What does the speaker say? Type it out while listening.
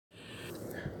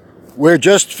We're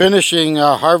just finishing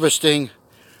harvesting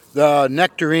the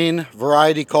nectarine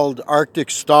variety called Arctic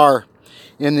Star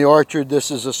in the orchard. This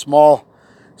is a small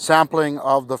sampling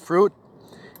of the fruit,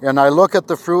 and I look at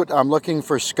the fruit. I'm looking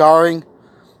for scarring,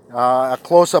 a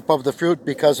close-up of the fruit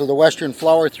because of the western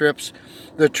flower thrips.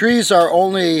 The trees are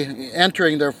only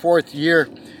entering their 4th year,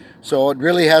 so it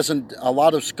really hasn't a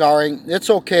lot of scarring. It's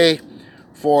okay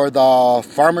for the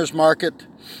farmer's market,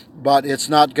 but it's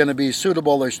not going to be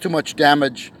suitable. There's too much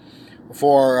damage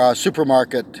for a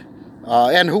supermarket,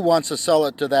 and who wants to sell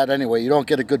it to that anyway? You don't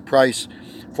get a good price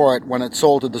for it when it's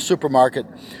sold to the supermarket.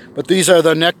 But these are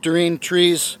the nectarine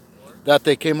trees that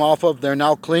they came off of. They're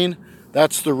now clean.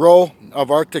 That's the row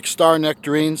of Arctic Star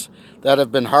nectarines that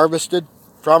have been harvested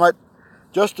from it.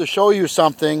 Just to show you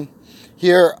something,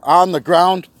 here on the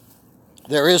ground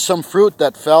there is some fruit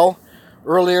that fell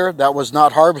earlier that was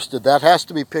not harvested. That has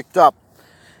to be picked up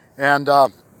and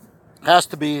has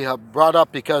to be brought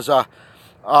up because of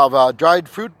a dried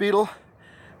fruit beetle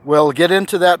will get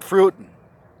into that fruit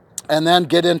and then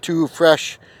get into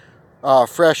fresh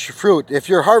fruit. If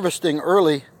you're harvesting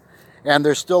early and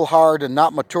they're still hard and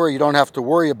not mature, you don't have to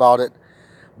worry about it.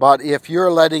 But if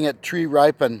you're letting it tree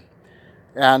ripen,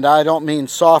 and I don't mean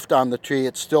soft on the tree,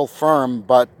 it's still firm,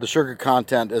 but the sugar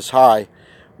content is high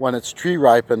when it's tree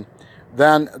ripen,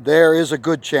 then there is a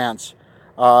good chance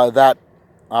that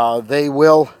they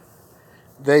will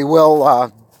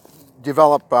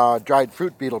develop dried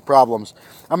fruit beetle problems.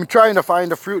 I'm trying to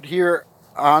find a fruit here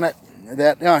on it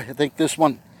that I think this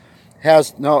one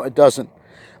has. No, it doesn't.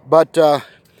 But I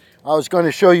was going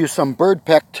to show you some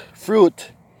bird-pecked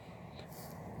fruit.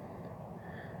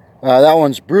 That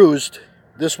one's bruised.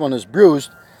 This one is bruised.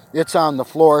 It's on the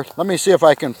floor. Let me see if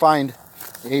I can find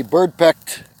a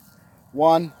bird-pecked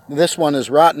one. This one is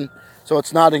rotten, so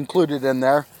it's not included in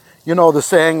there. You know the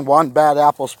saying, one bad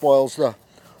apple spoils the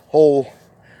whole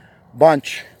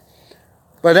bunch.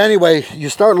 But anyway, you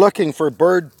start looking for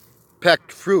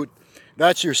bird-pecked fruit.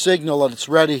 That's your signal that it's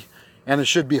ready, and it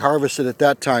should be harvested at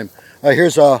that time.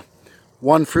 Here's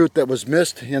one fruit that was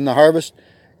missed in the harvest,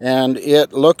 and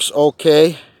it looks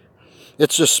okay.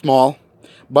 It's just small,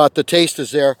 but the taste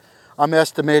is there. I'm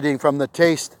estimating from the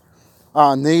taste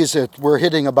on these, we're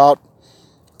hitting about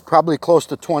probably close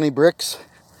to 20 bricks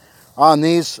on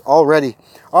these already.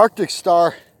 Arctic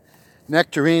Star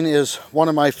nectarine is one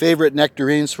of my favorite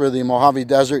nectarines for the Mojave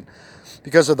Desert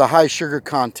because of the high sugar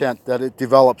content that it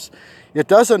develops. It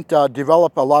doesn't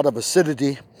develop a lot of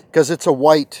acidity because it's a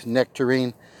white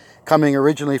nectarine coming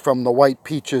originally from the white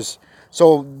peaches.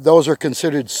 So those are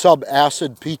considered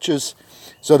sub-acid peaches.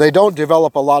 So they don't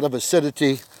develop a lot of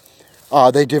acidity.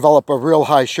 They develop a real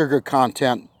high sugar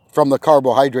content from the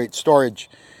carbohydrate storage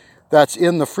that's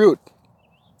in the fruit.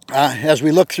 As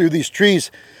we look through these trees,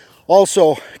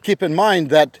 also keep in mind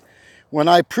that when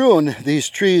I prune these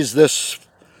trees this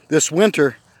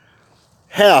winter,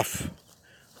 half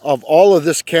of all of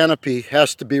this canopy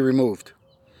has to be removed.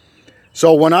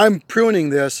 So when I'm pruning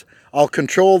this, I'll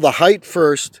control the height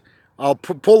first. I'll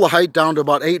pull the height down to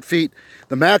about 8 feet,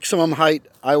 the maximum height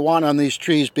I want on these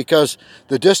trees, because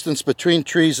the distance between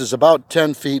trees is about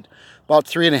 10 feet, about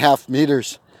 3.5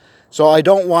 meters. So I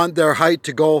don't want their height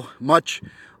to go much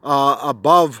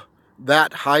above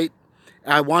that height.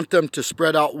 I want them to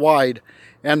spread out wide.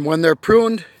 And when they're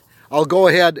pruned, I'll go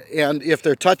ahead and, if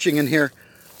they're touching in here,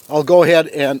 I'll go ahead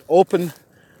and open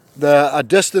the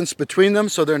distance between them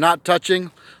so they're not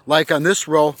touching. Like on this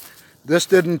row, this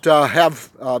didn't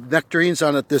have nectarines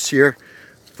on it this year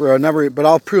for a number, but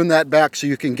I'll prune that back so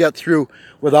you can get through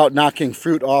without knocking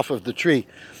fruit off of the tree.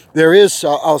 There is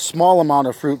a small amount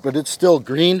of fruit, but it's still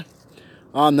green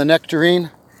on the nectarine,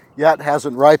 yet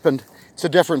hasn't ripened. It's a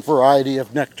different variety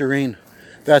of nectarine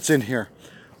that's in here.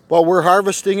 But we're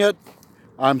harvesting it.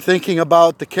 I'm thinking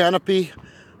about the canopy.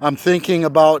 I'm thinking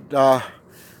about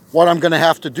what I'm going to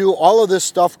have to do. All of this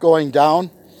stuff going down,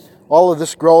 all of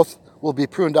this growth will be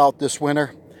pruned out this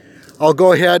winter. I'll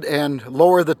go ahead and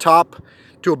lower the top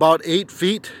to about 8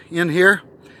 feet in here.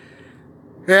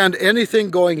 And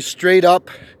anything going straight up,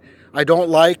 I don't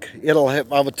like. I'll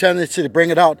have a tendency to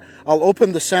bring it out. I'll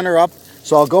open the center up,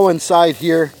 so I'll go inside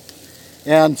here,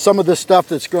 and some of this stuff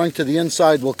that's growing to the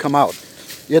inside will come out.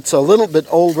 It's a little bit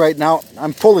old right now.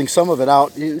 I'm pulling some of it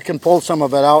out. You can pull some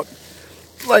of it out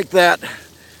like that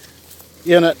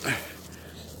in it,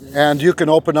 and you can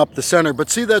open up the center. But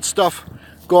see that stuff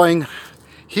going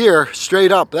here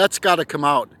straight up? That's got to come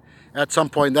out at some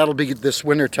point. That'll be this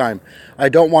winter time. I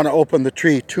don't want to open the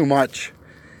tree too much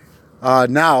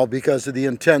now because of the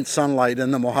intense sunlight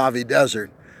in the Mojave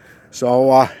Desert.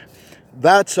 So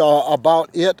that's about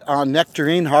it on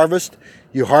nectarine harvest.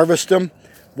 You harvest them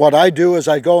What I do is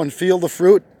I go and feel the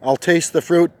fruit, I'll taste the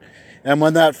fruit, and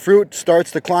when that fruit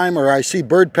starts to climb or I see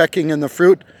bird pecking in the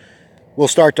fruit, we'll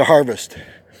start to harvest.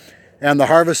 And the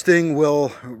harvesting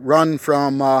will run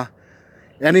from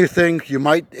anything. You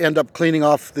might end up cleaning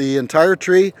off the entire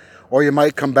tree, or you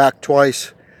might come back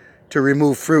twice to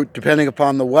remove fruit, depending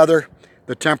upon the weather,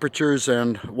 the temperatures,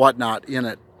 and whatnot in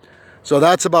it. So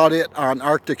that's about it on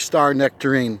Arctic Star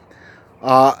nectarine.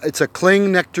 It's a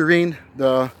cling nectarine.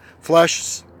 The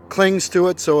flesh clings to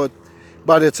it,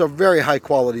 but it's a very high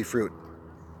quality fruit.